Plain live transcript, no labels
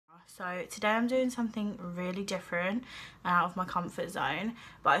So today I'm doing something really different out of my comfort zone,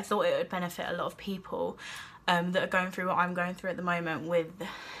 but I thought it would benefit a lot of people that are going through what I'm going through at the moment with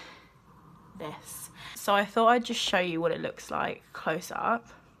this. So I thought I'd just show you what it looks like close up,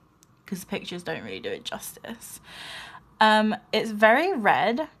 because the pictures don't really do it justice. It's very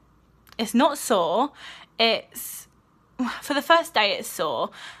red. It's not sore. It's, for the first day it's sore.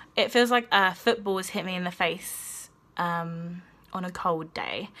 It feels like a football has hit me in the face on a cold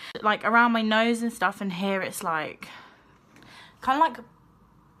day. Like around my nose and stuff, and here it's like kind of like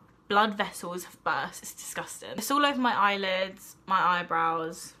blood vessels have burst. It's disgusting. It's all over my eyelids, my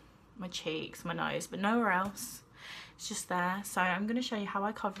eyebrows, my cheeks, my nose, but nowhere else. It's just there. So I'm going to show you how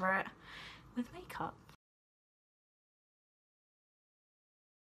I cover it with makeup.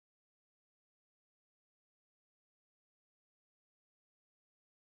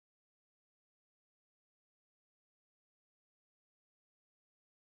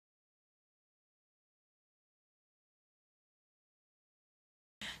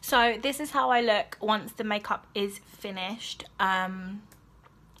 So this is how I look once the makeup is finished. Yeah,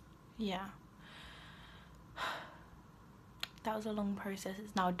 that was a long process.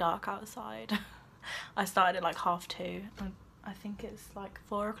 It's now dark outside. I started at like 2:30. I think it's like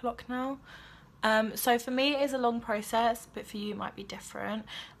 4 o'clock now. So for me it is a long process, but for you it might be different.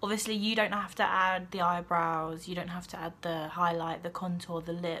 Obviously you don't have to add the eyebrows, you don't have to add the highlight, the contour,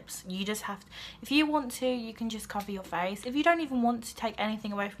 the lips. You just have to, if you want to, you can just cover your face. If you don't even want to take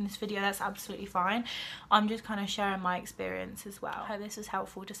anything away from this video, that's absolutely fine. I'm just kind of sharing my experience as well. I hope this was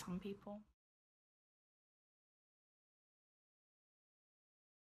helpful to some people.